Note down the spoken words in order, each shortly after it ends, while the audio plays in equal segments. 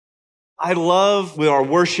I love when our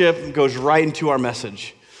worship goes right into our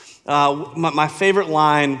message. My favorite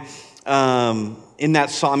line in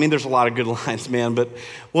that song, I mean, there's a lot of good lines, man, but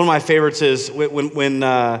one of my favorites is when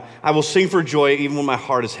I will sing for joy even when my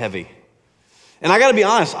heart is heavy. And I got to be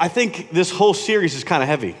honest, I think this whole series is kind of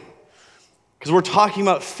heavy because we're talking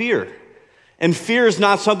about fear. And fear is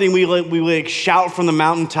not something we shout from the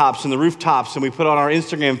mountaintops and the rooftops and we put on our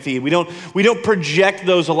Instagram feed. We don't project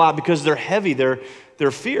those a lot because they're heavy,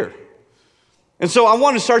 they're fear. And so I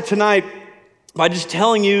want to start tonight by just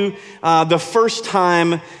telling you the first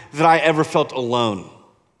time that I ever felt alone.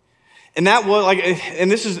 And that was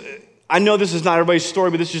I know this is not everybody's story,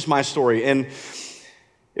 but this is just my story. And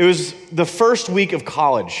it was the first week of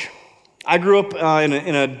college. I grew up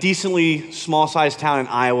in a decently small-sized town in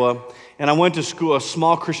Iowa, and I went to school, a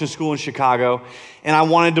small Christian school in Chicago, and I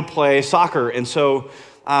wanted to play soccer. And so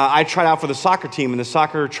I tried out for the soccer team, and the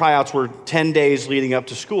soccer tryouts were 10 days leading up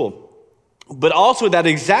to school. But also at that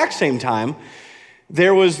exact same time,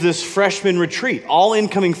 there was this freshman retreat. All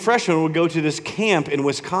incoming freshmen would go to this camp in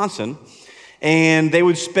Wisconsin, and they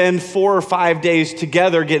would spend 4 or 5 days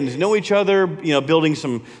together getting to know each other, building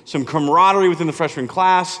some camaraderie within the freshman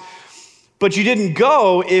class. But you didn't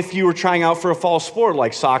go if you were trying out for a fall sport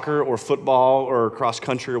like soccer or football or cross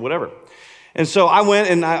country or whatever. And so I went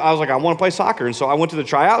and I was like, I want to play soccer. And so I went to the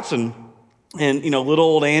tryouts and little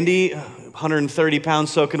old Andy, 130 pounds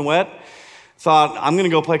soaking wet, thought, I'm going to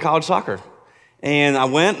go play college soccer. And I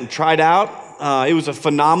went and tried out. It was a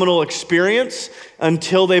phenomenal experience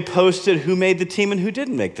until they posted who made the team and who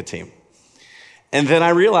didn't make the team. And then I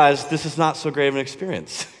realized this is not so great of an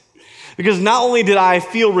experience. Because not only did I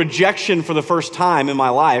feel rejection for the first time in my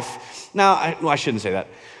life, now, I shouldn't say that.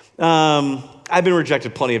 I've been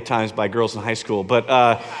rejected plenty of times by girls in high school,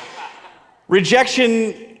 but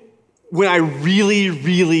rejection when I really,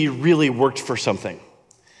 really, really worked for something.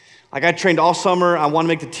 Like I trained all summer, I wanted to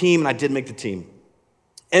make the team, and I did make the team.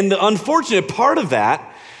 And the unfortunate part of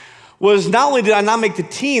that was not only did I not make the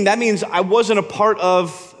team, that means I wasn't a part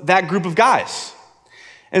of that group of guys.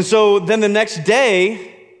 And so then the next day,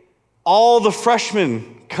 all the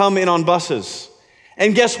freshmen come in on buses.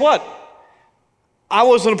 And guess what? I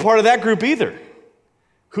wasn't a part of that group either,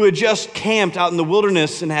 who had just camped out in the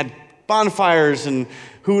wilderness and had bonfires and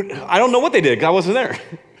I don't know what they did because I wasn't there.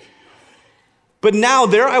 But now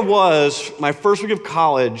there I was, my first week of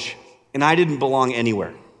college, and I didn't belong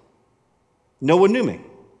anywhere. No one knew me,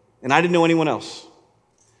 and I didn't know anyone else.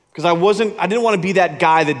 Because I didn't want to be that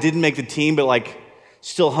guy that didn't make the team, but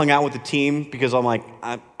still hung out with the team because I'm like,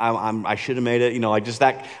 I should have made it, just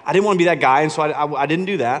that. I didn't want to be that guy, and so I didn't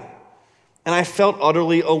do that. And I felt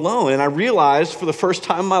utterly alone, and I realized for the first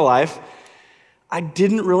time in my life, I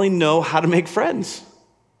didn't really know how to make friends.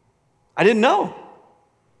 I didn't know.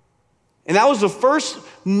 And that was the first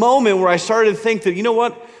moment where I started to think that, you know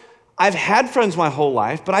what? I've had friends my whole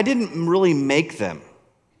life, but I didn't really make them.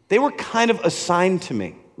 They were kind of assigned to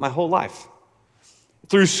me my whole life.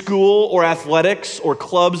 Through school or athletics or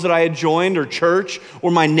clubs that I had joined or church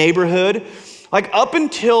or my neighborhood. Up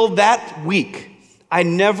until that week, I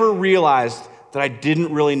never realized that I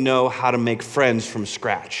didn't really know how to make friends from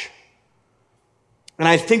scratch. And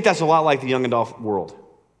I think that's a lot like the young adult world.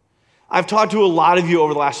 I've talked to a lot of you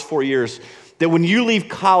over the last 4 years that when you leave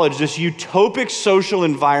college, this utopic social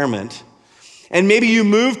environment, and maybe you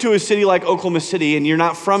move to a city like Oklahoma City and you're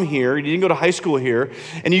not from here, you didn't go to high school here,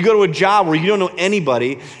 and you go to a job where you don't know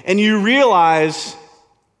anybody, and you realize,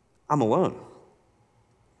 I'm alone,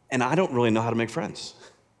 and I don't really know how to make friends.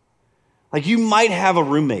 You might have a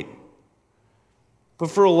roommate,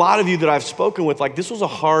 but for a lot of you that I've spoken with, this was a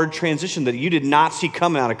hard transition that you did not see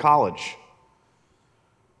coming out of college.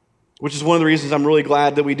 Which is one of the reasons I'm really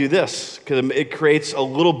glad that we do this, because it creates a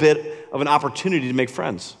little bit of an opportunity to make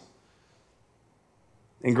friends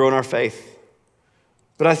and grow in our faith.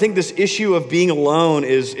 But I think this issue of being alone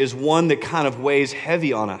is one that kind of weighs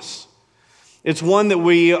heavy on us. It's one that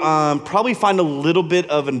we probably find a little bit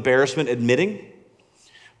of embarrassment admitting,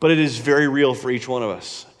 but it is very real for each one of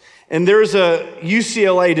us. And there's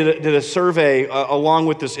UCLA did a survey along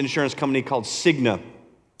with this insurance company called Cigna.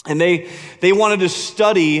 And they wanted to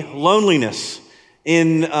study loneliness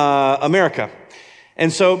in America.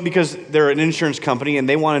 And so, because they're an insurance company, and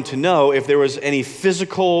they wanted to know if there was any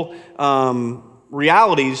physical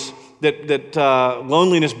realities that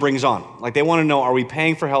loneliness brings on. They want to know, are we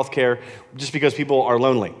paying for healthcare just because people are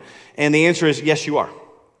lonely? And the answer is, yes, you are.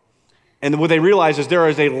 And what they realize is there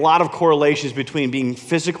is a lot of correlations between being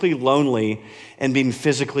physically lonely and being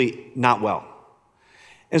physically not well.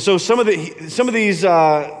 And so some of these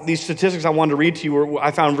statistics I wanted to read to you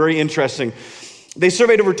I found very interesting. They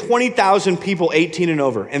surveyed over 20,000 people 18 and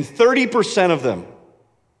over, and 30% of them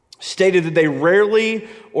stated that they rarely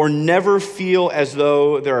or never feel as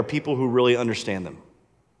though there are people who really understand them.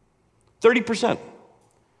 30%.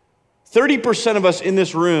 30% of us in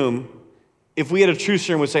this room, if we had a truth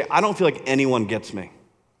serum, would say, I don't feel like anyone gets me.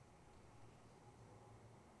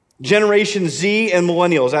 Generation Z and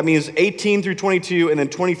millennials, that means 18 through 22 and then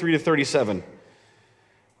 23 to 37,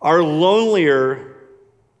 are lonelier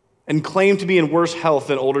and claim to be in worse health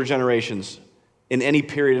than older generations in any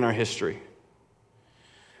period in our history.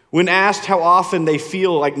 When asked how often they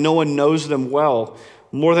feel like no one knows them well,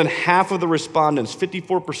 more than half of the respondents,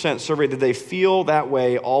 54%, surveyed that they feel that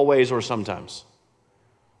way always or sometimes.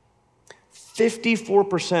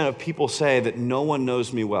 54% of people say that no one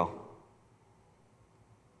knows me well.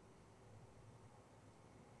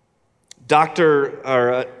 He's not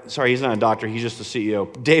a doctor, he's just the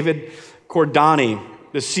CEO. David Cordani,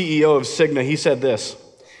 the CEO of Cigna, he said this: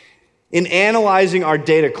 in analyzing our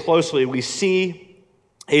data closely, we see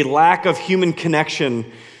a lack of human connection,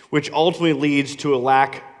 which ultimately leads to a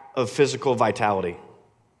lack of physical vitality.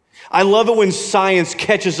 I love it when science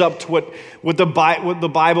catches up to what the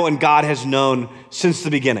Bible and God has known since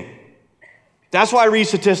the beginning. That's why I read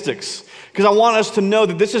statistics, because I want us to know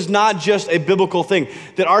that this is not just a biblical thing,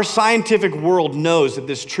 that our scientific world knows that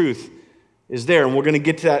this truth is there, and we're going to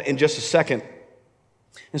get to that in just a second.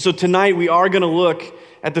 And so tonight we are going to look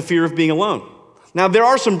at the fear of being alone. Now, there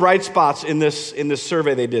are some bright spots in this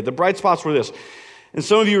survey they did. The bright spots were this, and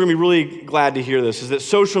some of you are going to be really glad to hear this, is that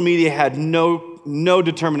social media had no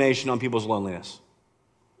determination on people's loneliness.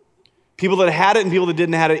 People that had it and people that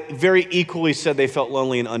didn't have it very equally said they felt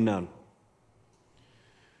lonely and unknown.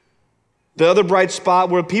 The other bright spot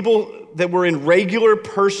were people that were in regular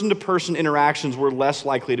person-to-person interactions were less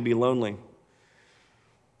likely to be lonely.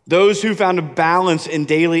 Those who found a balance in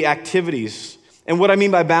daily activities. And what I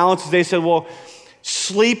mean by balance is they said, well,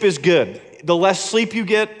 sleep is good. The less sleep you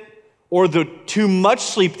get or the too much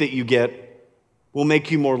sleep that you get will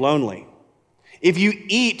make you more lonely. If you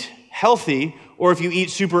eat healthy or if you eat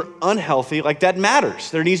super unhealthy, like that matters.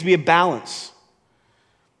 There needs to be a balance.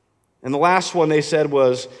 And the last one they said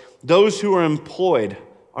was, those who are employed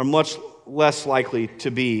are much less likely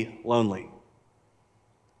to be lonely.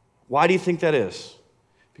 Why do you think that is?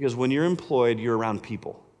 Because when you're employed, you're around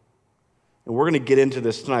people. And we're going to get into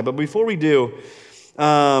this tonight. But before we do,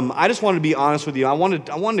 I just wanted to be honest with you. I wanted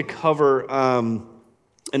to cover an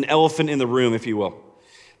elephant in the room, if you will.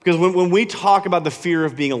 Because when we talk about the fear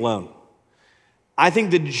of being alone, I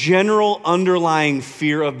think the general underlying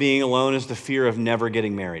fear of being alone is the fear of never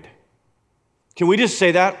getting married. Can we just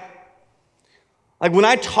say that? Like when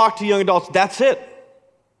I talk to young adults, that's it.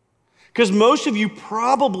 Because most of you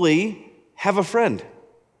probably have a friend.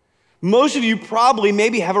 Most of you probably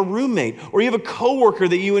maybe have a roommate or you have a coworker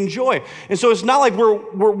that you enjoy. And so it's not like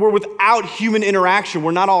we're without human interaction.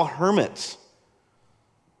 We're not all hermits.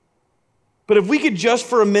 But if we could just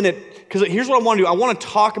for a minute, because here's what I want to do. I want to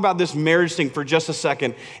talk about this marriage thing for just a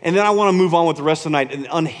second, and then I want to move on with the rest of the night and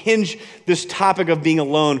unhinge this topic of being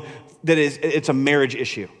alone it's a marriage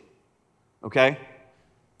issue, okay?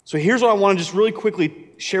 So here's what I want to just really quickly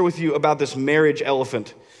share with you about this marriage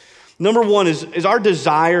elephant. Number one is our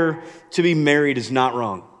desire to be married is not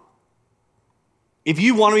wrong. If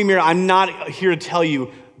you want to be married, I'm not here to tell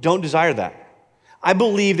you don't desire that. I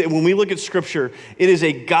believe that when we look at Scripture, it is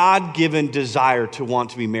a God-given desire to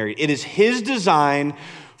want to be married. It is His design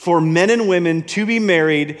for men and women to be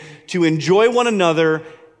married, to enjoy one another,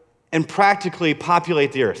 and practically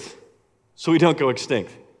populate the earth so we don't go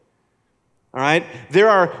extinct. All right? There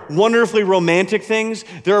are wonderfully romantic things.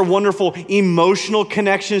 There are wonderful emotional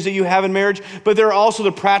connections that you have in marriage, but there are also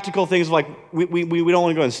the practical things like we don't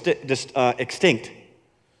want to go extinct.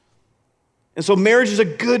 And so marriage is a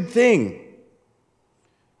good thing.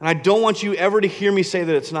 And I don't want you ever to hear me say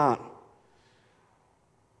that it's not.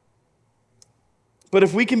 But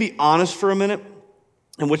if we can be honest for a minute,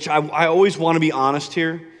 and which I always want to be honest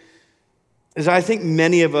here, is I think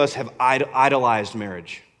many of us have idolized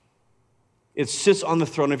marriage. It sits on the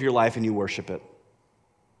throne of your life and you worship it.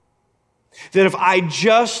 That if I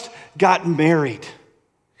just got married,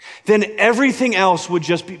 then everything else would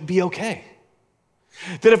just be okay.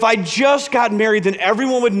 That if I just got married, then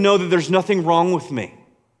everyone would know that there's nothing wrong with me.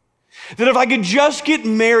 That if I could just get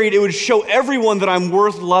married, it would show everyone that I'm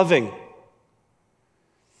worth loving.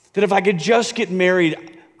 That if I could just get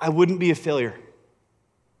married, I wouldn't be a failure.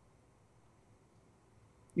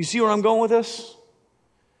 You see where I'm going with this?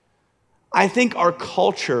 I think our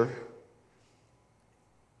culture,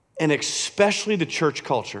 and especially the church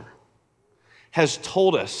culture, has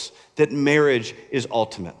told us that marriage is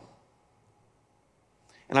ultimate.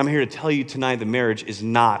 And I'm here to tell you tonight that marriage is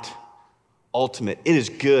not ultimate. It is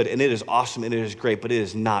good and it is awesome and it is great, but it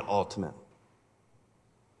is not ultimate.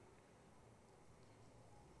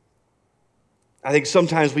 I think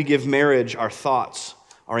sometimes we give marriage our thoughts,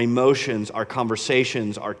 our emotions, our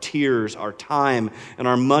conversations, our tears, our time, and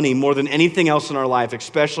our money more than anything else in our life,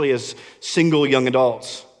 especially as single young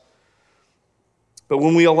adults. But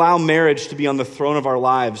when we allow marriage to be on the throne of our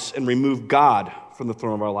lives and remove God from the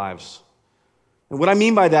throne of our lives, and what I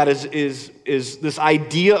mean by that is this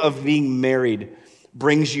idea of being married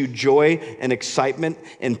brings you joy and excitement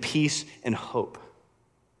and peace and hope.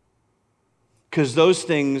 Because those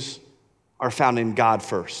things are found in God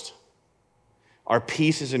first. Our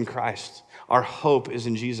peace is in Christ. Our hope is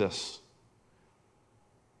in Jesus.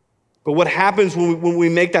 But what happens when we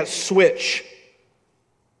make that switch,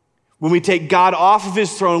 when we take God off of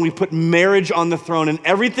his throne, we put marriage on the throne, and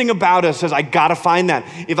everything about us says, I gotta find that.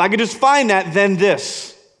 If I could just find that, then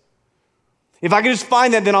this. If I could just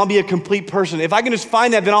find that, then I'll be a complete person. If I can just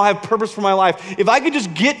find that, then I'll have purpose for my life. If I could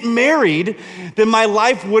just get married, then my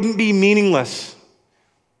life wouldn't be meaningless.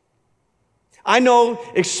 I know,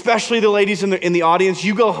 especially the ladies in the audience,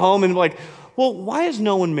 you go home and like, well, why has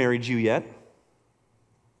no one married you yet?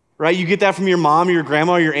 Right? You get that from your mom or your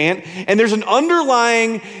grandma or your aunt, and there's an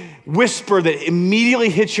underlying whisper that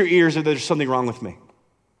immediately hits your ears that there's something wrong with me.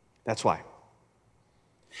 That's why.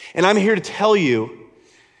 And I'm here to tell you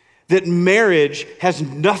that marriage has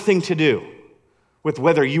nothing to do with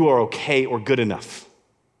whether you are okay or good enough.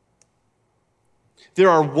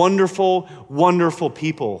 There are wonderful, wonderful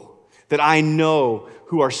people that I know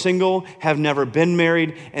who are single, have never been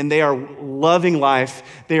married, and they are loving life.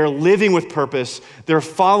 They are living with purpose. They're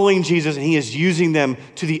following Jesus, and he is using them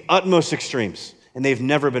to the utmost extremes, and they've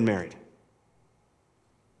never been married.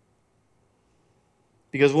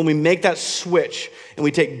 Because when we make that switch and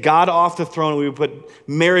we take God off the throne and we put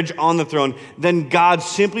marriage on the throne, then God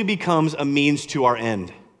simply becomes a means to our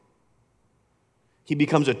end. He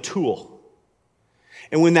becomes a tool.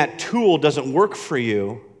 And when that tool doesn't work for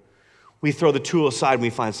you, we throw the tool aside and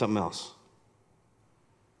we find something else.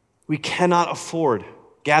 We cannot afford,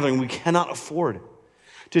 we cannot afford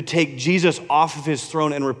to take Jesus off of his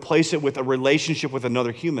throne and replace it with a relationship with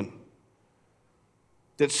another human.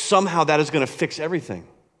 That somehow that is going to fix everything.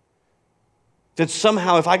 That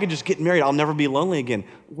somehow if I could just get married, I'll never be lonely again.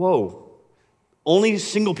 Whoa, only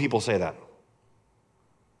single people say that.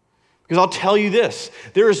 Because I'll tell you this,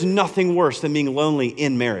 there is nothing worse than being lonely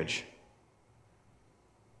in marriage.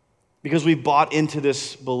 Because we've bought into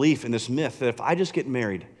this belief and this myth that if I just get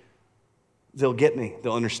married, they'll get me,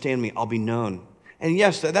 they'll understand me, I'll be known. And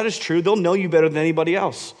yes, that is true. They'll know you better than anybody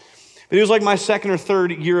else. But it was like my second or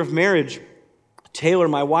third year of marriage. Taylor,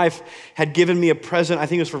 my wife, had given me a present, I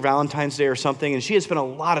think it was for Valentine's Day or something, and she had spent a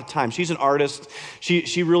lot of time. She's an artist.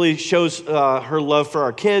 She really shows her love for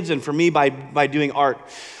our kids and for me by doing art.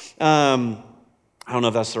 I don't know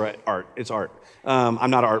if that's the right art. It's art. I'm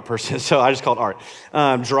not an art person, so I just call it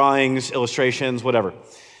art. Drawings, illustrations, whatever.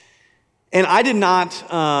 And I did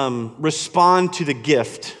not respond to the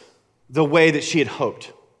gift the way that she had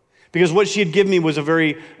hoped. Because what she had given me was a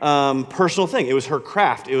very personal thing. It was her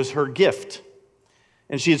craft. It was her gift.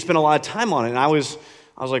 And she had spent a lot of time on it. And I was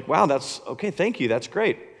like, wow, that's okay, thank you, that's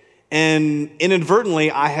great. And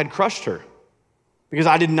inadvertently, I had crushed her. Because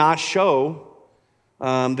I did not show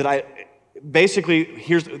that I... Basically,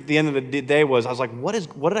 here's the end of the day was, I was like, what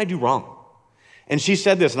did I do wrong? And she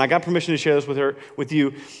said this, and I got permission to share this with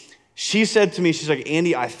you. She said to me, she's like,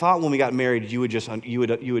 Andy, I thought when we got married, you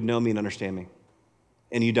would know me and understand me.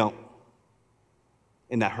 And you don't.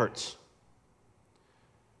 And that hurts.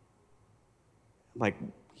 I'm like,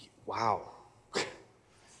 wow.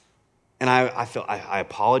 And I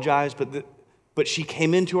apologized, but she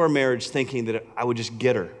came into our marriage thinking that I would just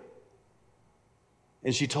get her.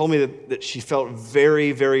 And she told me that she felt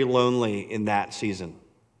very, very lonely in that season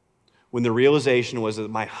when the realization was that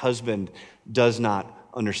my husband does not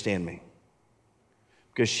understand me.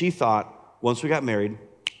 Because she thought, once we got married,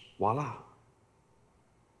 voila,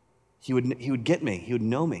 he would get me, he would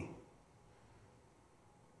know me.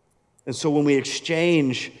 And so when we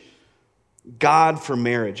exchange God for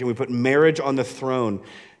marriage and we put marriage on the throne,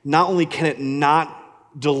 not only can it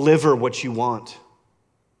not deliver what you want,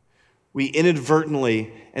 we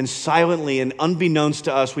inadvertently and silently and unbeknownst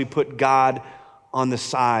to us, we put God on the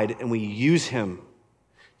side and we use him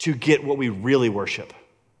to get what we really worship.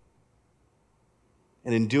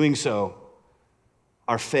 And in doing so,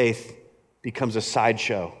 our faith becomes a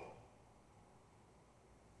sideshow.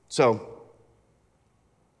 So,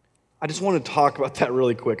 I just want to talk about that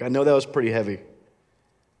really quick. I know that was pretty heavy.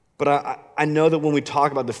 But I know that when we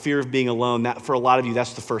talk about the fear of being alone, that for a lot of you,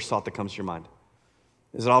 that's the first thought that comes to your mind,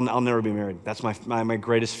 is that I'll never be married. That's my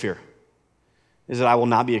greatest fear, is that I will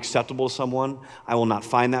not be acceptable to someone. I will not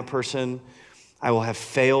find that person. I will have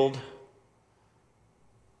failed.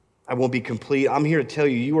 I won't be complete. I'm here to tell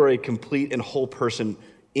you, you are a complete and whole person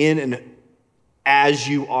in and as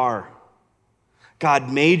you are.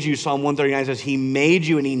 God made you, Psalm 139 says, he made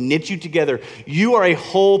you and he knit you together. You are a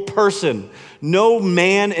whole person. No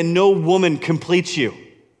man and no woman completes you.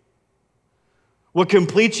 What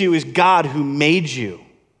completes you is God who made you.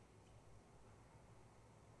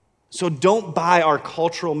 So don't buy our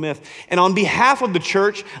cultural myth. And on behalf of the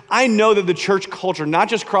church, I know that the church culture, not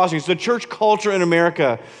just Crossings, the church culture in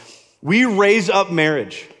America, we raise up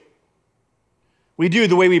marriage. We do.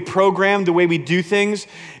 The way we program, the way we do things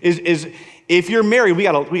is if you're married, we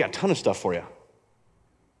got a ton of stuff for you,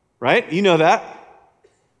 right? You know that.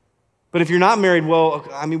 But if you're not married, well,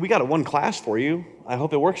 I mean, we got a one class for you. I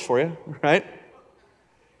hope it works for you, right?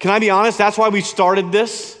 Can I be honest? That's why we started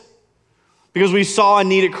this. Because we saw a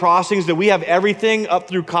need at Crossings that we have everything up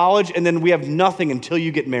through college and then we have nothing until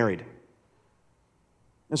you get married.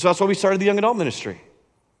 And so that's why we started the young adult ministry.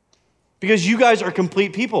 Because you guys are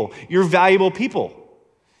complete people. You're valuable people.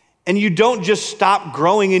 And you don't just stop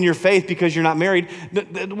growing in your faith because you're not married.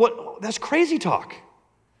 That's crazy talk.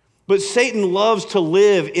 But Satan loves to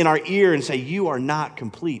live in our ear and say, you are not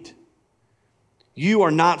complete. You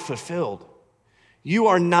are not fulfilled. You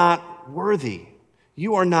are not worthy.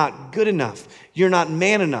 You are not good enough. You're not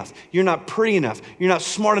man enough. You're not pretty enough. You're not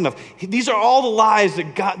smart enough. These are all the lies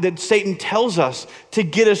that Satan tells us to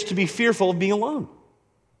get us to be fearful of being alone.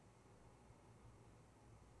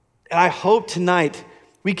 And I hope tonight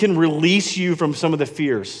we can release you from some of the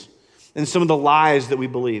fears and some of the lies that we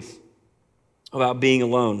believe about being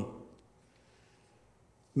alone.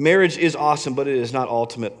 Marriage is awesome, but it is not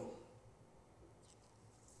ultimate.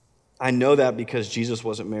 I know that because Jesus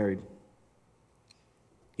wasn't married.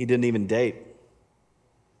 He didn't even date.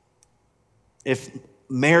 If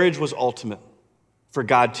marriage was ultimate for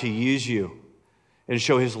God to use you and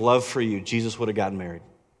show his love for you, Jesus would have gotten married.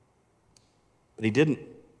 But he didn't.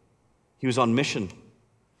 He was on mission,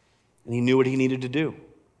 and he knew what he needed to do.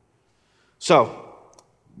 So,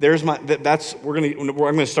 I'm going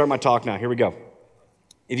to start my talk now. Here we go.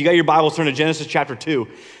 If you got your Bibles, turn to Genesis chapter 2.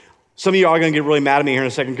 Some of you are going to get really mad at me here in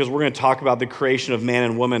a second because we're going to talk about the creation of man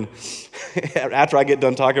and woman after I get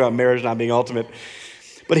done talking about marriage not being ultimate.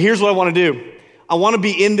 But here's what I want to do. I want to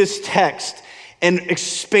be in this text and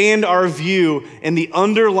expand our view and the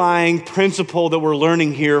underlying principle that we're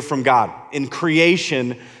learning here from God in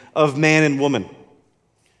creation of man and woman.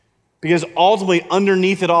 Because ultimately,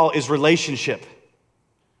 underneath it all is relationship,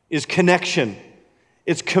 is connection,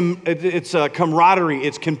 it's camaraderie,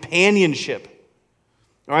 it's companionship.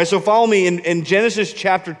 All right, so follow me in Genesis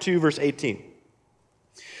chapter 2, verse 18.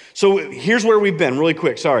 So here's where we've been, really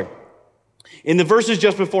quick, sorry. In the verses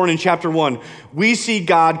just before and in chapter 1, we see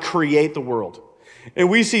God create the world. And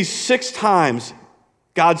we see 6 times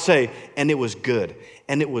God say, and it was good,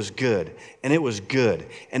 and it was good, and it was good,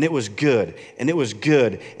 and it was good, and it was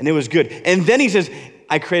good, and it was good. And then he says,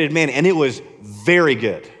 I created man, and it was very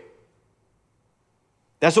good.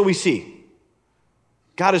 That's what we see.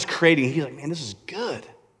 God is creating. He's like, man, this is good.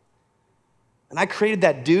 And I created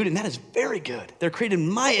that dude, and that is very good. They're created in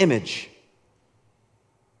my image.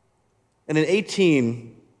 And in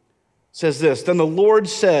 18 says this, then the Lord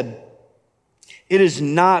said, it is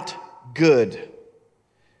not good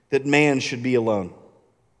that man should be alone.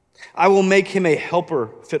 I will make him a helper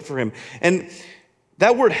fit for him. And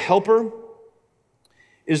that word helper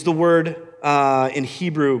is the word in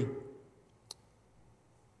Hebrew,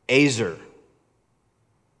 azer.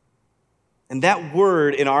 And that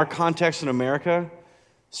word in our context in America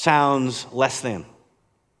sounds less than.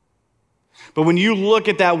 But when you look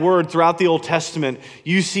at that word throughout the Old Testament,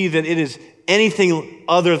 you see that it is anything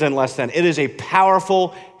other than less than. It is a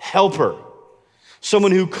powerful helper.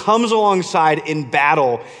 Someone who comes alongside in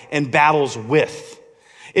battle and battles with.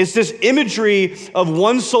 It's this imagery of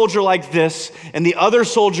one soldier like this and the other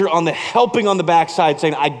soldier on the helping on the backside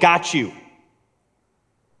saying, I got you.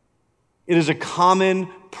 It is a common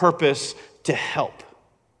purpose to help,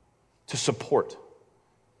 to support.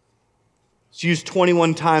 It's used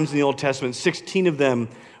 21 times in the Old Testament. 16 of them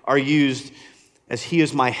are used as he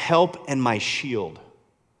is my help and my shield.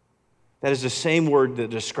 That is the same word that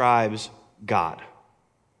describes God.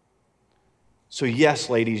 So yes,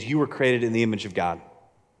 ladies, you were created in the image of God.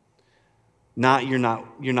 You're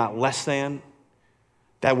not less than.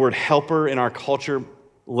 That word helper in our culture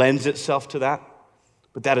lends itself to that,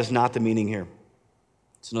 but that is not the meaning here.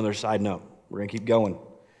 It's another side note. We're going to keep going.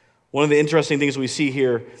 One of the interesting things we see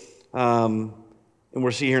here, and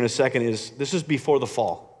we'll see here in a second, is this is before the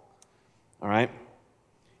fall, all right?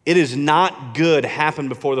 It is not good happened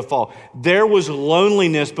before the fall. There was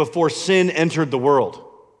loneliness before sin entered the world.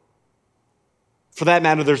 For that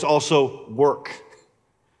matter, there's also work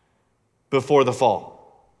before the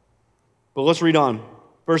fall. But let's read on.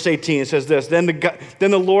 Verse 18, it says this, Then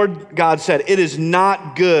the Lord God said, "It is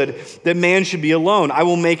not good that man should be alone. I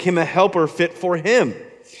will make him a helper fit for him."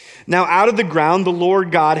 Now out of the ground the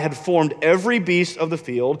Lord God had formed every beast of the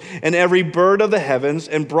field and every bird of the heavens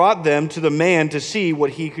and brought them to the man to see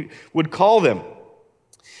what he would call them.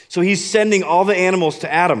 So he's sending all the animals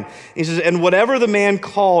to Adam. He says, "And whatever the man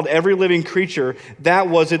called every living creature, that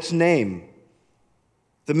was its name.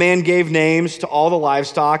 The man gave names to all the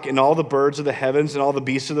livestock and all the birds of the heavens and all the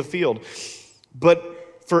beasts of the field.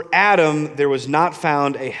 But for Adam there was not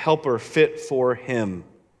found a helper fit for him."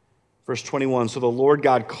 Verse 21, "So the Lord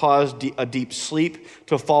God caused a deep sleep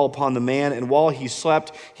to fall upon the man, and while he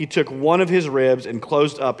slept, he took one of his ribs and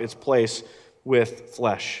closed up its place with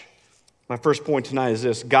flesh." My first point tonight is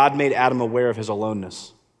this: God made Adam aware of his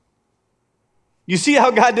aloneness. You see how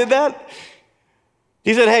God did that?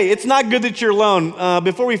 He said, "Hey, it's not good that you're alone.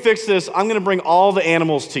 Before we fix this, I'm going to bring all the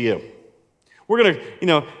animals to you. We're going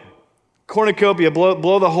to, cornucopia,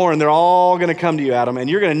 blow the horn. They're all going to come to you, Adam, and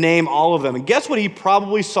you're going to name all of them." And guess what he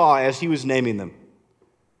probably saw as he was naming them?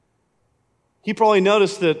 He probably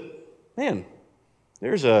noticed that, man,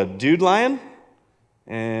 there's a dude lion,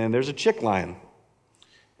 and there's a chick lion,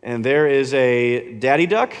 and there is a daddy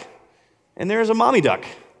duck, and there's a mommy duck.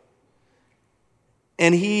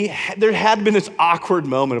 And there had been this awkward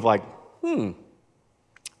moment of like,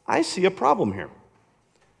 I see a problem here.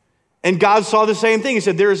 And God saw the same thing. He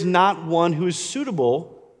said, there is not one who is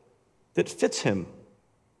suitable that fits him.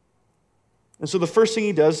 And so the first thing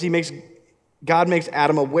he does, God makes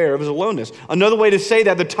Adam aware of his aloneness. Another way to say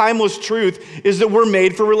that, the timeless truth, is that we're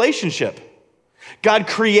made for relationship. God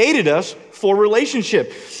created us for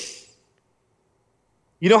relationship.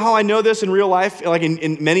 You know how I know this in real life? Like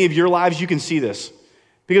in many of your lives, you can see this.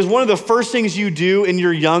 Because one of the first things you do in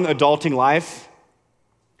your young adulting life,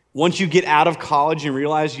 once you get out of college and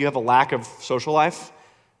realize you have a lack of social life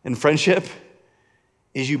and friendship,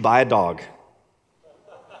 is you buy a dog.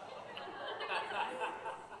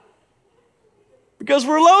 Because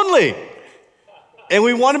we're lonely, and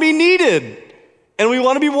we want to be needed, and we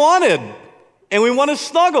want to be wanted, and we want to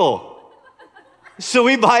snuggle. So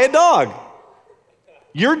we buy a dog.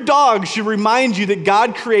 Your dog should remind you that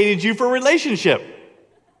God created you for a relationship,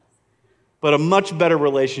 but a much better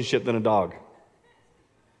relationship than a dog.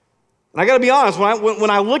 And I got to be honest, when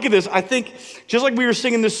I look at this, I think, just like we were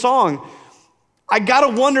singing this song, I got to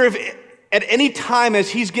wonder if at any time as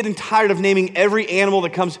he's getting tired of naming every animal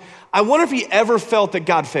that comes, I wonder if he ever felt that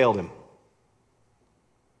God failed him,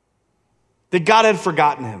 that God had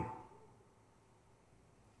forgotten him.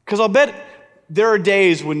 Because I'll bet there are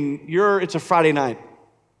days when it's a Friday night,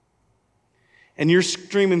 and you're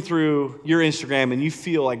streaming through your Instagram and you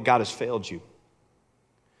feel like God has failed you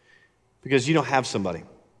because you don't have somebody.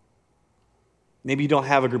 Maybe you don't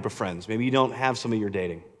have a group of friends. Maybe you don't have somebody you're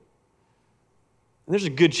dating. And there's a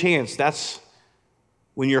good chance that's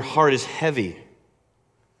when your heart is heavy.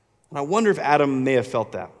 And I wonder if Adam may have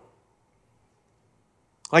felt that.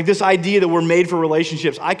 Like this idea that we're made for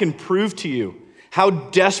relationships, I can prove to you how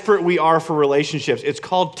desperate we are for relationships. It's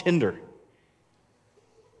called Tinder.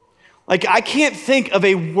 Like, I can't think of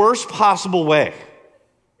a worse possible way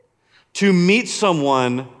to meet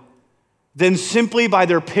someone than simply by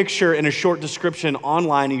their picture and a short description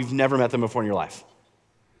online and you've never met them before in your life.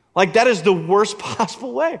 Like, that is the worst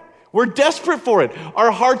possible way. We're desperate for it.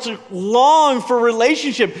 Our hearts long for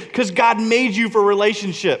relationship because God made you for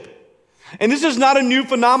relationship. And this is not a new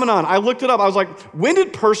phenomenon. I looked it up. I was like, when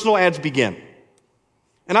did personal ads begin?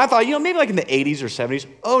 And I thought, maybe like in the 80s or 70s.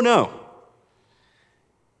 Oh, no.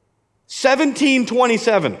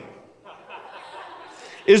 1727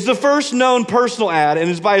 is the first known personal ad, and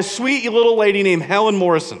is by a sweet little lady named Helen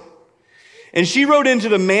Morrison. And she wrote into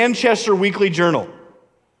the Manchester Weekly Journal.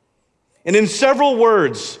 And in several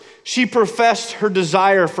words, she professed her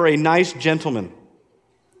desire for a nice gentleman.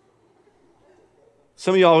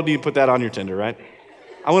 Some of y'all need to put that on your Tinder, right?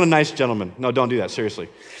 I want a nice gentleman. No, don't do that, seriously.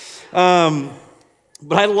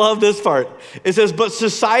 But I love this part. It says, but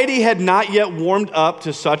society had not yet warmed up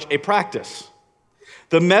to such a practice.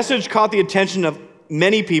 The message caught the attention of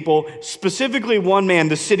many people, specifically one man,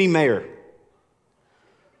 the city mayor,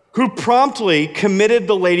 who promptly committed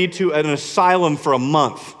the lady to an asylum for a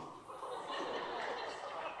month.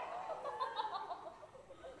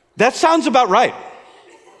 That sounds about right.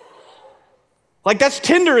 Like, that's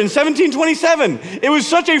Tinder in 1727. It was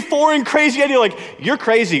such a foreign, crazy idea. Like, you're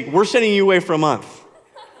crazy. We're sending you away for a month.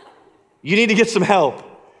 You need to get some help.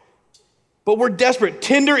 But we're desperate.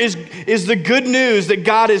 Tinder is the good news that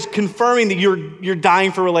God is confirming that you're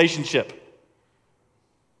dying for a relationship.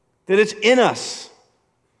 That it's in us.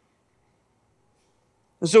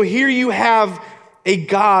 And so here you have a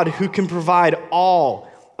God who can provide all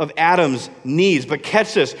of Adam's needs. But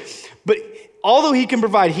catch this. But although he can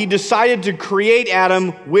provide, he decided to create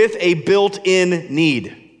Adam with a built-in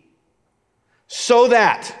need so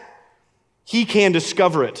that he can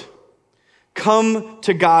discover it. Come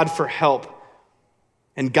to God for help,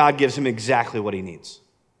 and God gives him exactly what he needs.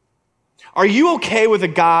 Are you okay with a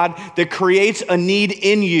God that creates a need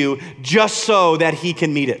in you just so that he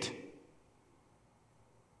can meet it?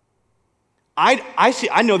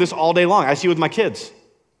 I know this all day long. I see it with my kids.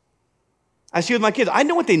 I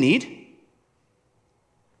know what they need.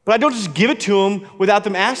 But I don't just give it to them without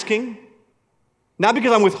them asking. Not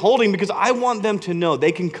because I'm withholding, because I want them to know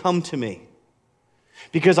they can come to me.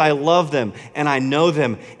 Because I love them and I know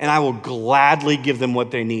them and I will gladly give them what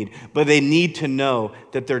they need. But they need to know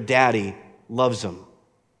that their daddy loves them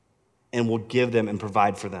and will give them and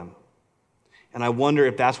provide for them. And I wonder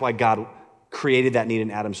if that's why God created that need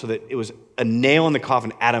in Adam, so that it was a nail in the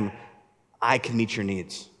coffin. Adam, I can meet your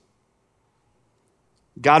needs.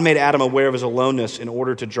 God made Adam aware of his aloneness in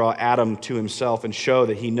order to draw Adam to himself and show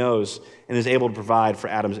that he knows and is able to provide for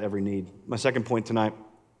Adam's every need. My second point tonight,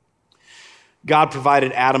 God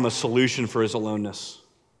provided Adam a solution for his aloneness.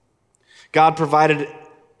 God provided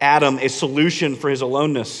Adam a solution for his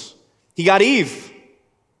aloneness. He got Eve,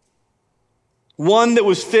 one that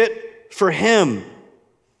was fit for him.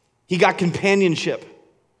 He got companionship.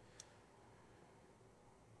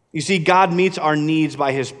 You see, God meets our needs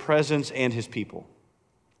by his presence and his people.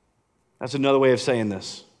 That's another way of saying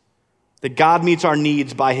this. That God meets our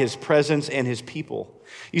needs by his presence and his people.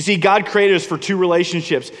 You see, God created us for two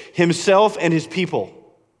relationships, himself and his people.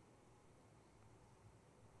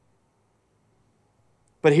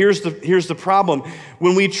 But here's the problem.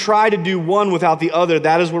 When we try to do one without the other,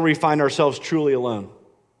 that is where we find ourselves truly alone.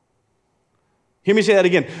 Hear me say that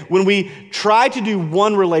again. When we try to do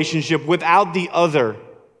one relationship without the other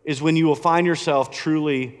is when you will find yourself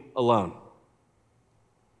truly alone.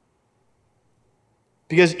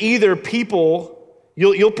 Because either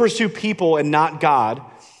you'll pursue people and not God,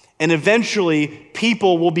 and eventually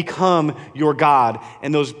people will become your God,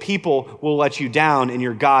 and those people will let you down, and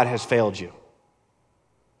your God has failed you.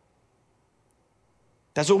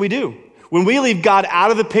 That's what we do. When we leave God out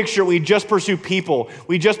of the picture, we just pursue people.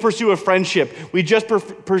 We just pursue a friendship. We just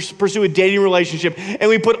pursue a dating relationship, and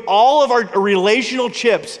we put all of our relational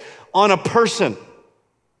chips on a person.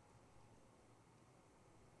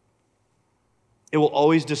 It will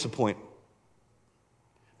always disappoint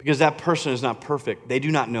because that person is not perfect. They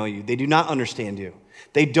do not know you. They do not understand you.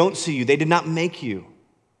 They don't see you. They did not make you.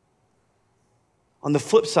 On the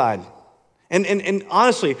flip side, and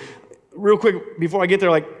honestly, real quick before I get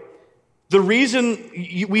there, like the reason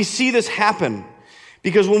we see this happen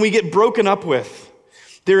because when we get broken up with,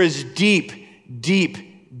 there is deep,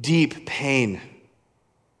 deep, deep pain.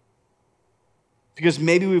 Because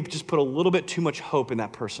maybe we've just put a little bit too much hope in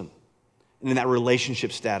that person and in that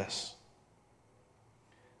relationship status.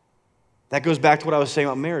 That goes back to what I was saying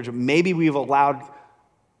about marriage. Maybe we've allowed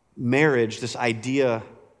marriage, this idea,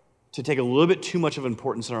 to take a little bit too much of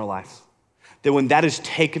importance in our life. That when that is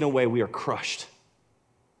taken away, we are crushed.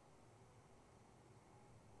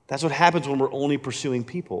 That's what happens when we're only pursuing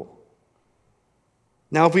people.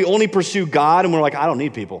 Now, if we only pursue God and we're like, I don't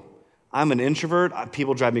need people. I'm an introvert.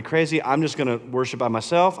 People drive me crazy. I'm just going to worship by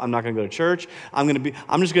myself. I'm not going to go to church. I'm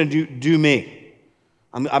just going to do me.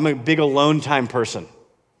 I'm a big alone time person.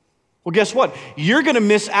 Well, guess what? You're going to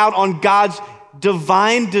miss out on God's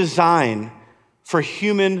divine design for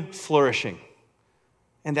human flourishing,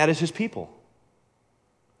 and that is his people.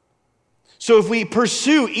 So if we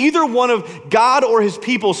pursue either one of God or his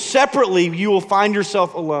people separately, you will find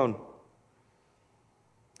yourself alone.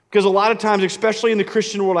 Because a lot of times, especially in the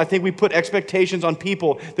Christian world, I think we put expectations on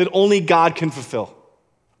people that only God can fulfill.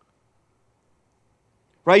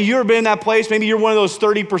 Right? You ever been in that place? Maybe you're one of those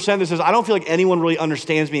 30% that says, I don't feel like anyone really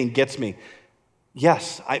understands me and gets me.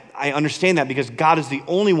 Yes, I understand that because God is the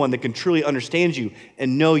only one that can truly understand you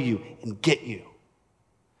and know you and get you.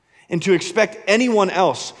 And to expect anyone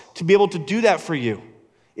else to be able to do that for you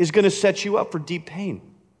is going to set you up for deep pain.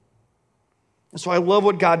 And so I love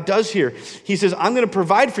what God does here. He says, I'm going to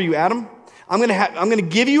provide for you, Adam. I'm going to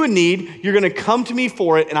give you a need. You're going to come to me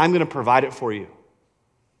for it, and I'm going to provide it for you.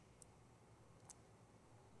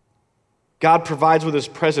 God provides with his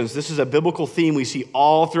presence. This is a biblical theme we see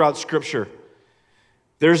all throughout Scripture.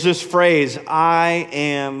 There's this phrase, I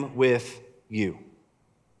am with you.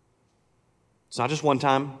 It's not just one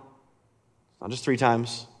time. It's not just 3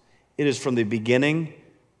 times. It is from the beginning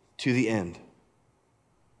to the end.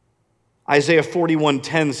 Isaiah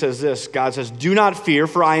 41:10 says this. God says, do not fear,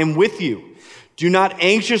 for I am with you. Do not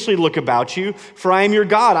anxiously look about you, for I am your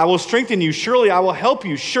God. I will strengthen you. Surely I will help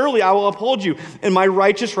you. Surely I will uphold you in my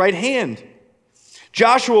righteous right hand.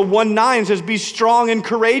 Joshua 1:9 says, be strong and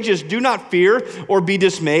courageous. Do not fear or be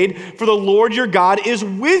dismayed, for the Lord your God is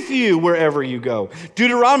with you wherever you go.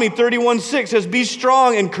 Deuteronomy 31:6 says, be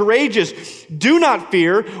strong and courageous. Do not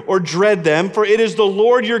fear or dread them, for it is the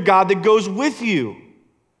Lord your God that goes with you.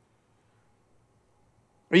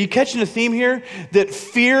 Are you catching the theme here? That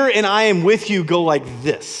fear and I am with you go like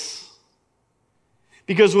this.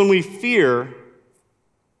 Because when we fear,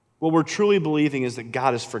 what we're truly believing is that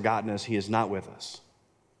God has forgotten us. He is not with us.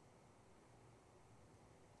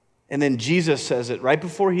 And then Jesus says it right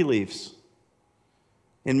before he leaves.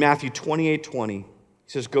 In Matthew 28:20, he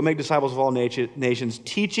says, go make disciples of all nations,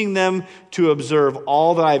 teaching them to observe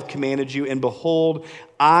all that I have commanded you. And behold,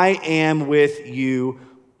 I am with you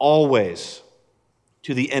always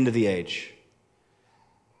to the end of the age.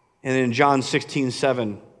 And then in John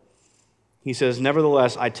 16:7, he says,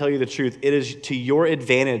 nevertheless, I tell you the truth, it is to your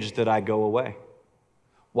advantage that I go away.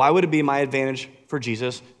 Why would it be my advantage for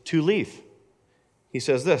Jesus to leave? He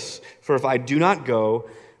says this, for if I do not go,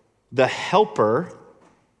 the helper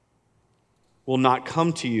will not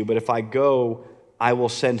come to you, but if I go, I will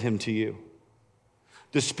send him to you.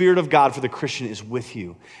 The Spirit of God for the Christian is with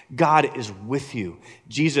you. God is with you.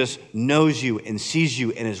 Jesus knows you and sees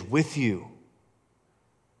you and is with you.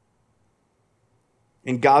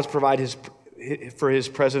 And God's provided for his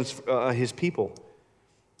presence, his people.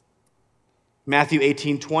 Matthew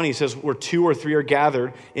 18:20 says, where 2 or 3 are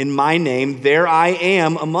gathered in my name, there I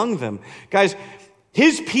am among them. Guys,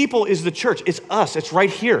 his people is the church. It's us. It's right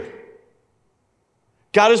here.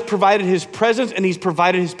 God has provided his presence and he's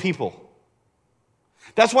provided his people.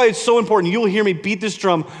 That's why it's so important. You'll hear me beat this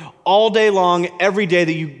drum all day long, every day,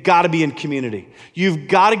 that you've got to be in community. You've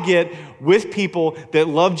got to get with people that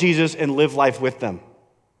love Jesus and live life with them.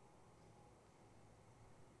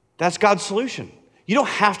 That's God's solution. You don't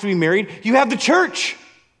have to be married. You have the church,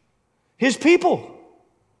 his people.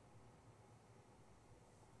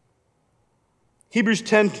 Hebrews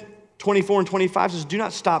 10:24 and 25 says, do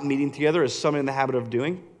not stop meeting together as some are in the habit of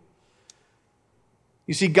doing.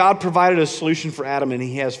 You see, God provided a solution for Adam, and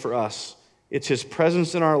he has for us. It's his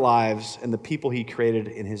presence in our lives and the people he created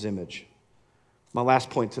in his image. My last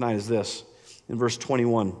point tonight is this. In verse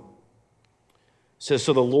 21, it says,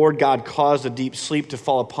 so the Lord God caused a deep sleep to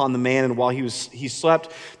fall upon the man, and while he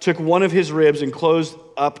slept, took one of his ribs and closed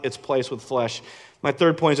up its place with flesh. My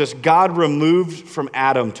third point is this. God removed from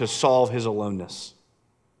Adam to solve his aloneness.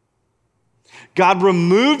 God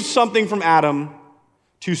removed something from Adam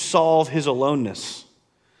to solve his aloneness.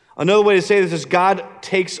 Another way to say this is God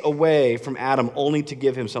takes away from Adam only to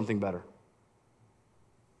give him something better.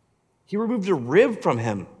 He removed a rib from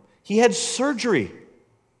him. He had surgery.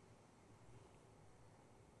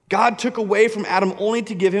 God took away from Adam only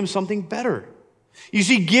to give him something better. You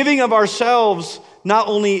see, giving of ourselves, not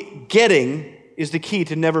only getting, is the key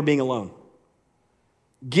to never being alone.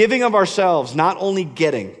 Giving of ourselves, not only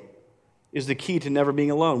getting, is the key to never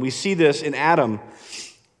being alone. We see this in Adam.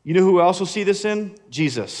 You know who else will see this in?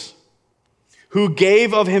 Jesus, who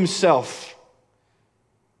gave of himself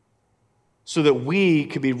so that we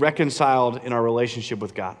could be reconciled in our relationship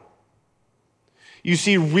with God. You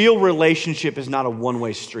see, real relationship is not a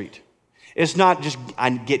one-way street. It's not just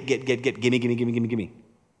get, gimme.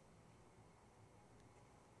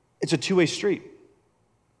 It's a two-way street.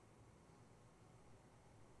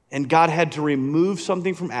 And God had to remove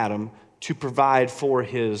something from Adam to provide for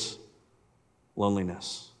his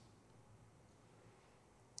loneliness.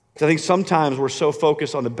 Because I think sometimes we're so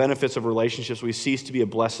focused on the benefits of relationships, we cease to be a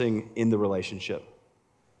blessing in the relationship.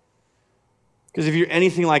 Because if you're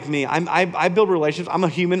anything like me, I build relationships. I'm a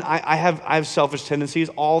human. I have selfish tendencies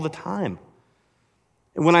all the time.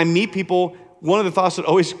 And when I meet people, one of the thoughts that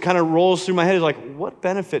always kind of rolls through my head is like, what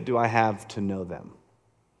benefit do I have to know them?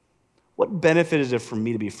 What benefit is it for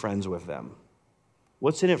me to be friends with them?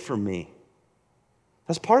 What's in it for me?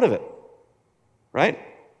 That's part of it, right?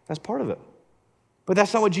 That's part of it. But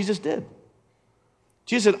that's not what Jesus did.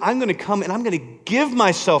 Jesus said, I'm going to come and I'm going to give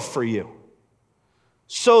myself for you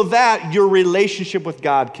so that your relationship with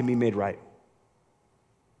God can be made right.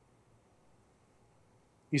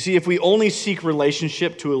 You see, if we only seek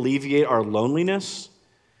relationship to alleviate our loneliness,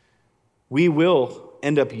 we will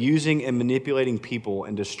end up using and manipulating people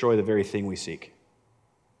and destroy the very thing we seek.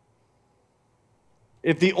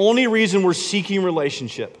 If the only reason we're seeking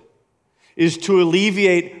relationship is to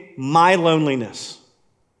alleviate my loneliness,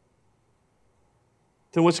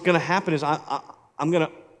 then what's going to happen is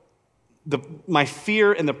my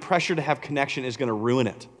fear and the pressure to have connection is going to ruin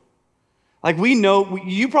it. Like we know,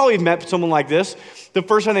 you probably have met someone like this. The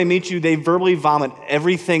first time they meet you, they verbally vomit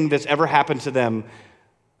everything that's ever happened to them,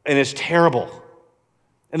 and it's terrible.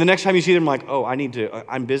 And the next time you see them, like, oh,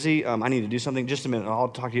 I'm busy, I need to do something, just a minute, I'll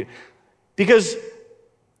talk to you. Because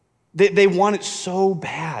they want it so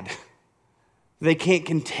bad. They can't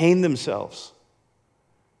contain themselves.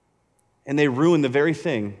 And they ruin the very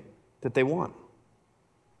thing that they want.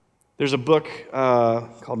 There's a book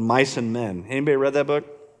called Mice and Men. Anybody read that book?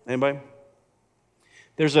 Anybody?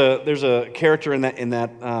 There's a character in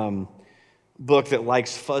that book that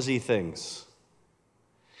likes fuzzy things.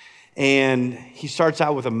 And he starts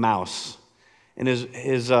out with a mouse. And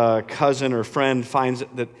his cousin or friend finds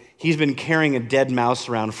that he's been carrying a dead mouse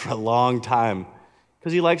around for a long time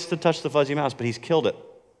because he likes to touch the fuzzy mouse, but he's killed it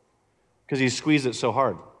because he's squeezed it so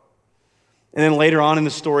hard. And then later on in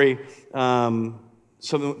the story,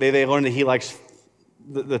 so they learn that he likes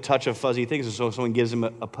the touch of fuzzy things, and so someone gives him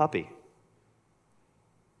a puppy.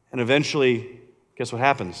 And eventually, guess what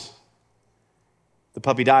happens? The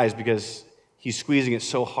puppy dies because he's squeezing it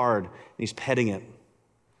so hard, and he's petting it.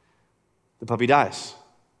 The puppy dies.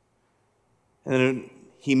 And then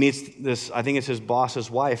he meets this, I think it's his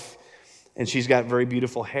boss's wife, and she's got very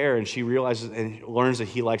beautiful hair, and she realizes and learns that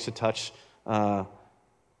he likes to touch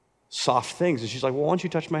soft things. And she's like, well, why don't you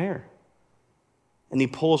touch my hair? And he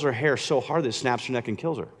pulls her hair so hard that it snaps her neck and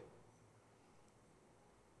kills her.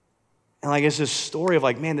 And like it's this story of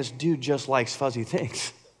like, man, this dude just likes fuzzy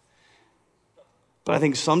things. But I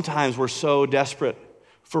think sometimes we're so desperate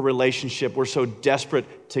for relationship, we're so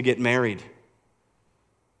desperate to get married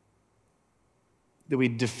that we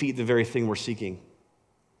defeat the very thing we're seeking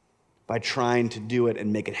by trying to do it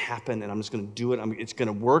and make it happen, and I'm just going to do it, it's going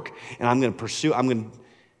to work, and I'm going to pursue,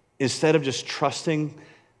 instead of just trusting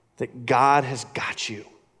that God has got you.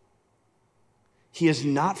 He has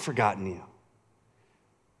not forgotten you.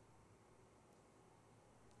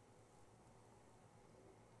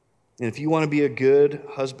 And if you want to be a good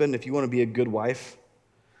husband, if you want to be a good wife,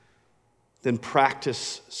 then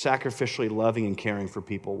practice sacrificially loving and caring for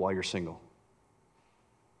people while you're single.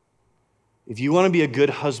 If you want to be a good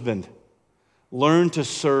husband, learn to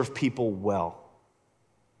serve people well.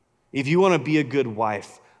 If you want to be a good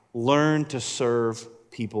wife, learn to serve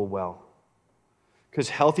people well. Because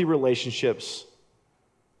healthy relationships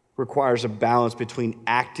requires a balance between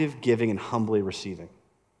active giving and humbly receiving.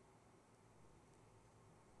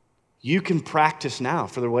 You can practice now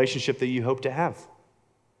for the relationship that you hope to have.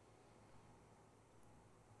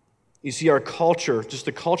 You see, our culture, just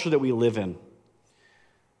the culture that we live in,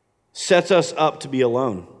 sets us up to be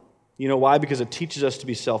alone. You know why? Because it teaches us to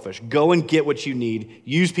be selfish. Go and get what you need.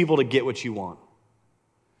 Use people to get what you want.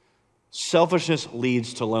 Selfishness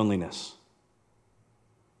leads to loneliness.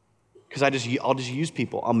 Because I'll just use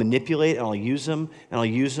people. I'll manipulate and I'll use them and I'll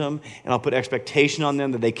use them and I'll put expectation on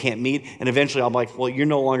them that they can't meet. And eventually I'll be like, well, you're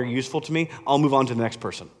no longer useful to me. I'll move on to the next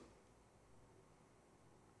person.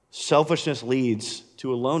 Selfishness leads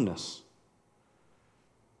to aloneness.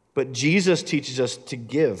 But Jesus teaches us to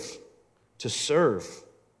give, to serve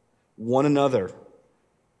one another.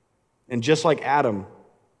 And just like Adam,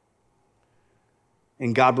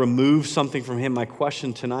 and God removed something from him, my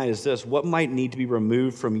question tonight is this: what might need to be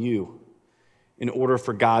removed from you in order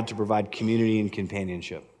for God to provide community and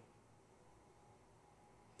companionship?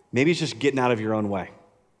 Maybe it's just getting out of your own way.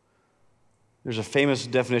 There's a famous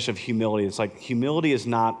definition of humility. It's like humility is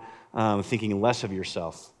not thinking less of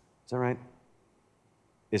yourself. Is that right?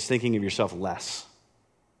 It's thinking of yourself less.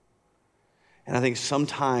 And I think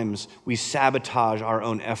sometimes we sabotage our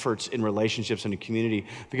own efforts in relationships and in community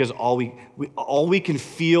because all we can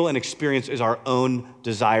feel and experience is our own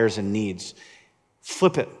desires and needs.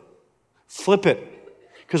 Flip it. Flip it.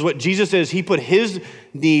 Because what Jesus did is he put his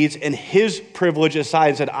needs and his privilege aside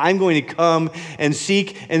and said, I'm going to come and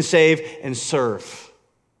seek and save and serve.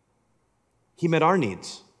 He met our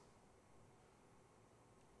needs.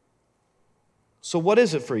 So what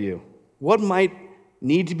is it for you? What might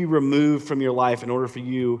need to be removed from your life in order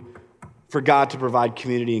for God to provide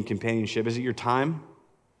community and companionship? Is it your time?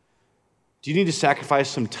 Do you need to sacrifice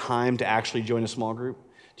some time to actually join a small group?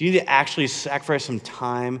 Do you need to actually sacrifice some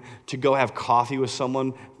time to go have coffee with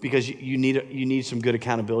someone because you need some good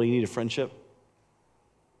accountability, you need a friendship?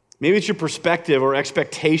 Maybe it's your perspective or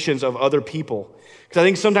expectations of other people. Because I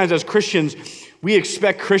think sometimes as Christians, we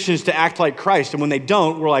expect Christians to act like Christ, and when they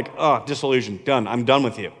don't, we're like, oh, disillusioned, done, I'm done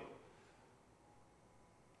with you.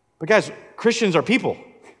 But guys, Christians are people.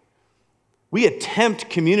 We attempt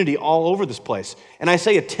community all over this place. And I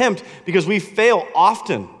say attempt because we fail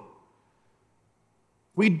often.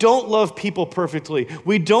 We don't love people perfectly.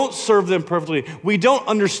 We don't serve them perfectly. We don't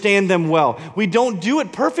understand them well. We don't do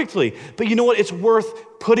it perfectly. But you know what? It's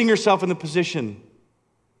worth putting yourself in the position.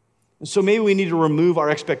 And so maybe we need to remove our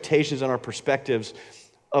expectations and our perspectives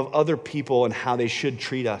of other people and how they should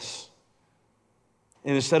treat us.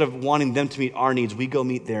 And instead of wanting them to meet our needs, we go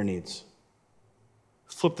meet their needs.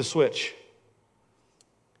 Flip the switch.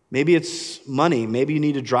 Maybe it's money. Maybe you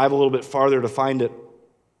need to drive a little bit farther to find it.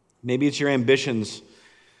 Maybe it's your ambitions.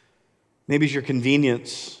 Maybe it's your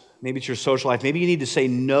convenience. Maybe it's your social life. Maybe you need to say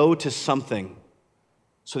no to something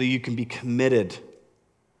so that you can be committed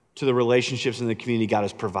to the relationships in the community God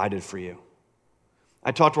has provided for you.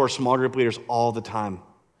 I talk to our small group leaders all the time.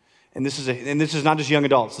 And this is not just young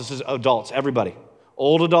adults. This is adults, everybody.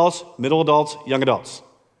 Old adults, middle adults, young adults.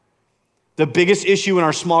 The biggest issue in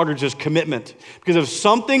our small groups is commitment. Because if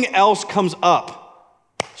something else comes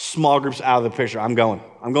up, small groups out of the picture. I'm going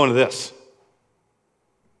to this.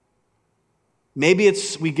 Maybe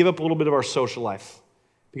it's we give up a little bit of our social life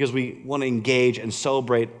because we want to engage and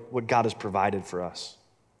celebrate what God has provided for us.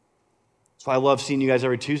 That's why I love seeing you guys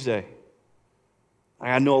every Tuesday.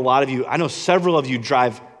 I know several of you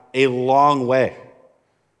drive a long way.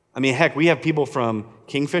 I mean, heck, we have people from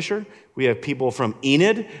Kingfisher, we have people from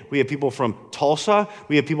Enid, we have people from Tulsa,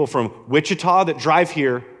 we have people from Wichita that drive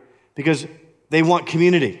here because they want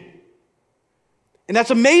community. And that's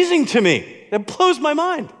amazing to me. That blows my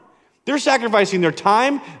mind. They're sacrificing their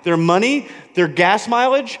time, their money, their gas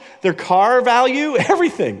mileage, their car value,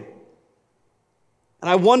 everything. And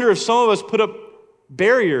I wonder if some of us put up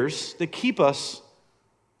barriers that keep us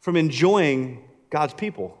from enjoying God's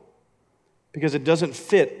people because it doesn't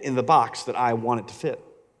fit in the box that I want it to fit.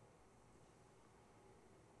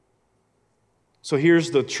 So here's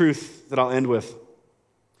the truth that I'll end with.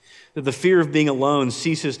 That the fear of being alone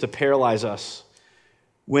ceases to paralyze us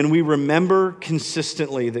when we remember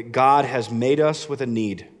consistently that God has made us with a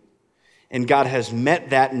need, and God has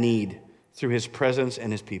met that need through his presence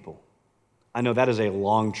and his people. I know that is a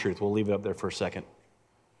long truth. We'll leave it up there for a second.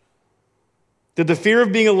 That the fear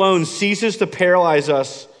of being alone ceases to paralyze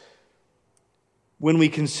us when we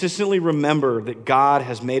consistently remember that God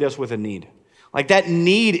has made us with a need. Like that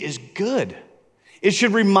need is good. It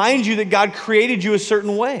should remind you that God created you a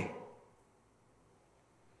certain way.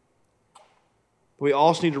 But we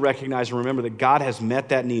also need to recognize and remember that God has met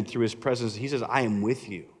that need through his presence. He says, I am with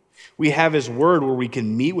you. We have his word where we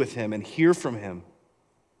can meet with him and hear from him.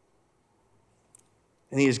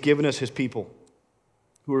 And he has given us his people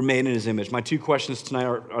who are made in his image. My two questions tonight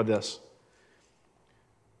are this.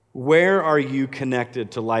 Where are you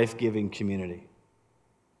connected to life-giving community?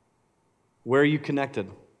 Where are you connected?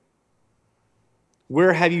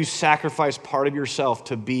 Where have you sacrificed part of yourself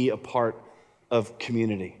to be a part of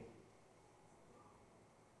community?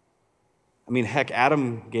 I mean, heck,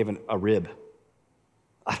 Adam gave a rib.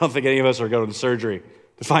 I don't think any of us are going to surgery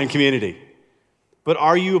to find community. But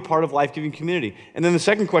are you a part of life-giving community? And then the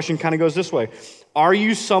second question kind of goes this way. Are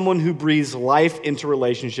you someone who breathes life into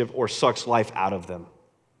relationship or sucks life out of them?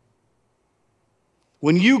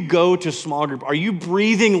 When you go to small group, are you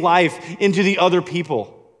breathing life into the other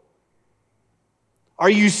people? Are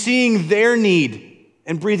you seeing their need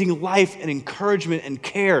and breathing life and encouragement and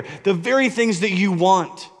care, the very things that you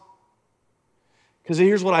want? Because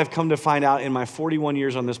here's what I've come to find out in my 41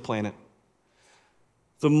 years on this planet.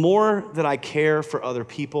 The more that I care for other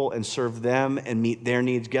people and serve them and meet their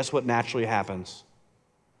needs, guess what naturally happens?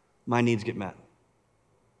 My needs get met.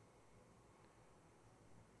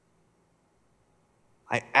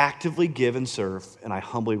 I actively give and serve, and I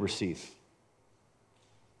humbly receive.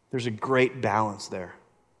 There's a great balance there.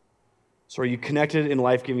 So are you connected in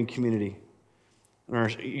life-giving community? Or are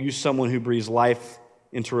you someone who breathes life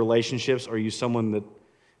into relationships, or are you someone that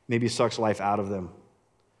maybe sucks life out of them?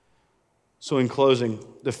 So in closing,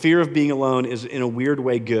 the fear of being alone is in a weird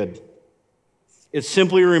way good. It's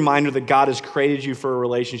simply a reminder that God has created you for a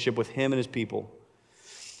relationship with him and his people.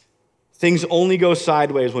 Things only go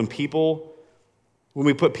sideways when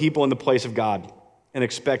we put people in the place of God and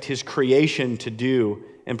expect his creation to do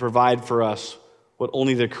and provide for us what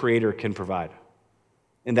only the Creator can provide.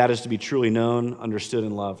 And that is to be truly known, understood,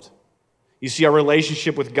 and loved. You see, our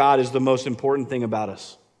relationship with God is the most important thing about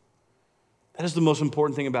us. That is the most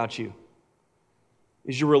important thing about you,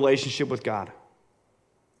 is your relationship with God.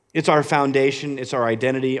 It's our foundation, it's our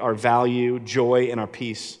identity, our value, joy, and our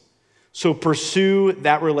peace. So pursue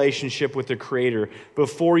that relationship with the Creator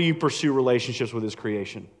before you pursue relationships with His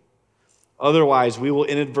creation. Otherwise, we will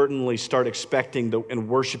inadvertently start expecting and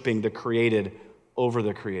worshiping the created over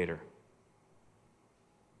the Creator.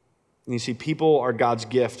 And you see, people are God's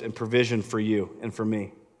gift and provision for you and for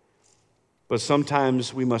me. But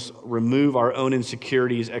sometimes we must remove our own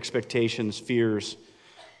insecurities, expectations, fears,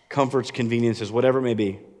 comforts, conveniences, whatever it may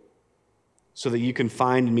be, so that you can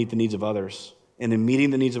find and meet the needs of others. And in meeting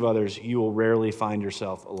the needs of others, you will rarely find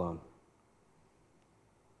yourself alone.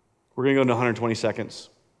 We're going to go into 120 seconds.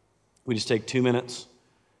 We just take 2 minutes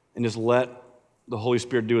and just let the Holy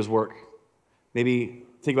Spirit do His work. Maybe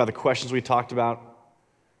think about the questions we talked about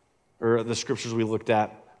or the scriptures we looked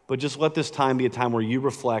at. But just let this time be a time where you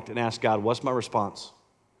reflect and ask God, what's my response?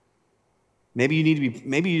 Maybe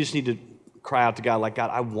you just need to cry out to God like, God,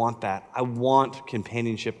 I want that. I want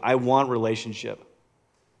companionship. I want relationship.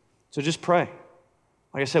 So just pray.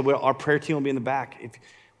 Like I said, our prayer team will be in the back.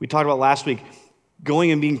 We talked about last week,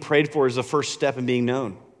 going and being prayed for is the first step in being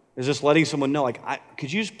known. Is just letting someone know, like,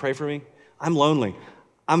 could you just pray for me? I'm lonely.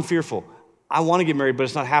 I'm fearful. I want to get married, but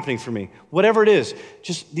it's not happening for me. Whatever it is,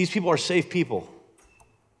 just these people are safe people.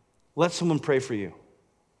 Let someone pray for you.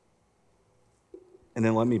 And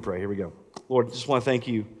then let me pray. Here we go. Lord, just want to thank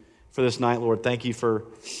you for this night, Lord. Thank you for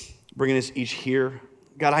bringing us each here.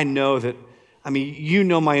 God, I know that, you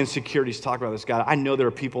know my insecurities talk about this, God. I know there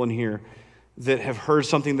are people in here that have heard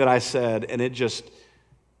something that I said, and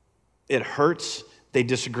it hurts. They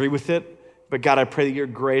disagree with it. But God, I pray that your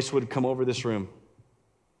grace would come over this room,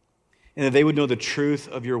 and that they would know the truth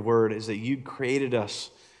of your word is that you created us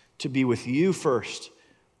to be with you first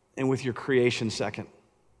and with your creation second.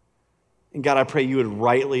 And God, I pray you would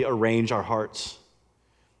rightly arrange our hearts.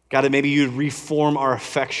 God, that maybe you would reform our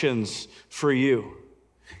affections for you,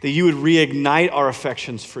 that you would reignite our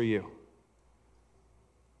affections for you.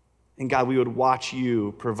 And God, we would watch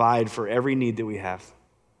you provide for every need that we have.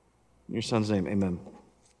 In your Son's name, amen.